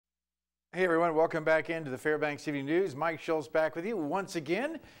Hey everyone, welcome back into the Fairbanks Evening News. Mike Schultz back with you once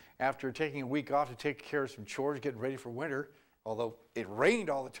again after taking a week off to take care of some chores, getting ready for winter. Although it rained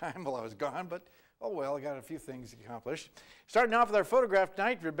all the time while I was gone, but oh well, I got a few things accomplished. Starting off with our photograph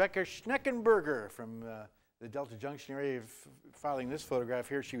tonight, Rebecca Schneckenberger from the Delta Junction area filing this photograph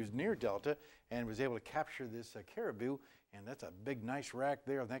here. She was near Delta and was able to capture this caribou, and that's a big nice rack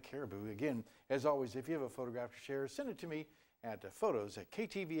there on that caribou. Again, as always, if you have a photograph to share, send it to me at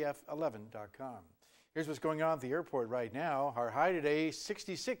photos@ktvf11.com. Here's what's going on at the airport right now. Our high today,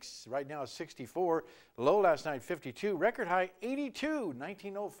 66. Right now, 64. Low last night, 52. Record high, 82,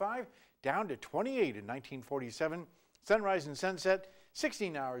 1905. Down to 28 in 1947. Sunrise and sunset,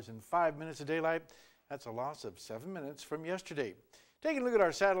 16 hours and 5 minutes of daylight. That's a loss of 7 minutes from yesterday. Taking a look at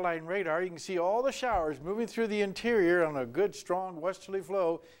our satellite and radar, you can see all the showers moving through the interior on a good, strong westerly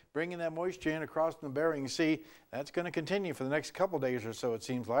flow, bringing that moisture in across the Bering Sea. That's going to continue for the next couple days or so, it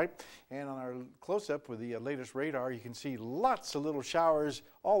seems like. And on our close-up with the latest radar, you can see lots of little showers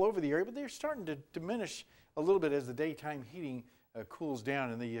all over the area, but they're starting to diminish a little bit as the daytime heating cools down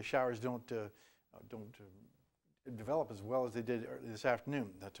and the showers don't develop as well as they did this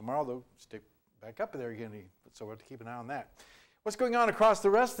afternoon. Tomorrow, they'll stay back up there again, so we'll have to keep an eye on that. What's going on across the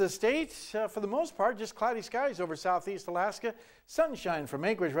rest of the state? For the most part, just cloudy skies over southeast Alaska. Sunshine from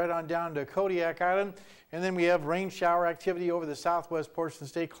Anchorage right on down to Kodiak Island. And then we have rain shower activity over the southwest portion of the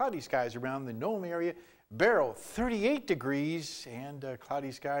state. Cloudy skies around the Nome area. Barrow, 38 degrees, and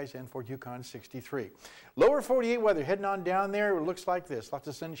cloudy skies, and Fort Yukon, 63. Lower 48 weather heading on down there. It looks like this. Lots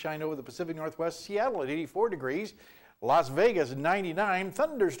of sunshine over the Pacific Northwest. Seattle at 84 degrees. Las Vegas, 99.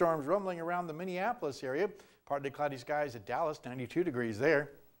 Thunderstorms rumbling around the Minneapolis area. Partly cloudy skies at Dallas, 92 degrees there.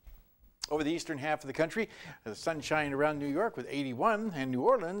 Over the eastern half of the country, sunshine around New York with 81, and New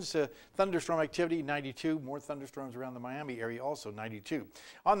Orleans, thunderstorm activity, 92. More thunderstorms around the Miami area, also 92.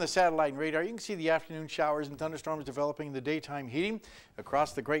 On the satellite and radar, you can see the afternoon showers and thunderstorms developing in the daytime heating.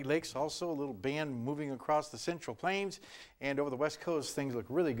 Across the Great Lakes, also a little band moving across the Central Plains. And over the West Coast, things look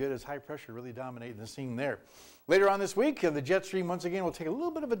really good as high pressure really dominating the scene there. Later on this week, the jet stream once again will take a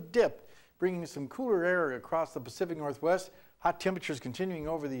little bit of a dip, bringing some cooler air across the Pacific Northwest. Hot temperatures continuing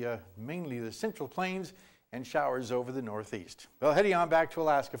over the mainly the Central Plains, and showers over the Northeast. Well, heading on back to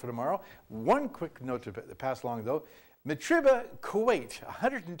Alaska for tomorrow. One quick note to pass along though. Matriba, Kuwait,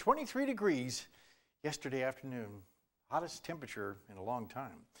 123 degrees yesterday afternoon. Hottest temperature in a long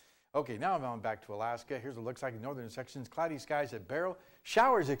time. Okay, now I'm on back to Alaska. Here's what it looks like in northern sections. Cloudy skies at Barrow.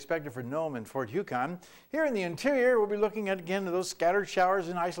 Showers expected for Nome and Fort Yukon. Here in the interior, we'll be looking at, again, those scattered showers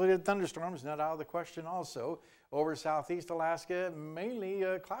and isolated thunderstorms. Not out of the question also. Over southeast Alaska, mainly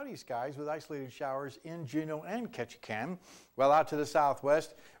cloudy skies with isolated showers in Juneau and Ketchikan. Well, out to the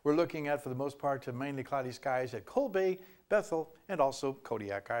southwest, we're looking at, for the most part, mainly cloudy skies at Cold Bay, Bethel, and also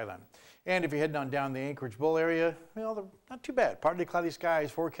Kodiak Island. And if you're heading on down the Anchorage Bull area, well, they're not too bad. Partly cloudy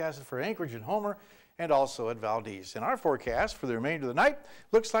skies forecasted for Anchorage and Homer, and also at Valdez. And our forecast for the remainder of the night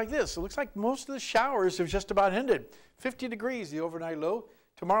looks like this. It looks like most of the showers have just about ended. 50 degrees, the overnight low.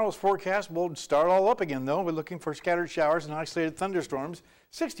 Tomorrow's forecast will start all up again, though. We're looking for scattered showers and isolated thunderstorms.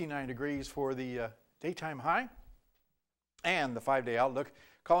 69 degrees for the daytime high. And the 5-day outlook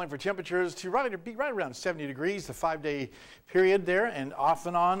calling for temperatures to be right around 70 degrees, the 5-day period there, and off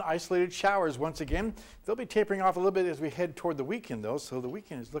and on isolated showers once again. They'll be tapering off a little bit as we head toward the weekend, though, so the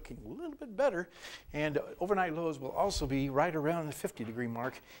weekend is looking a little bit better. And overnight lows will also be right around the 50-degree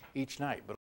mark each night. But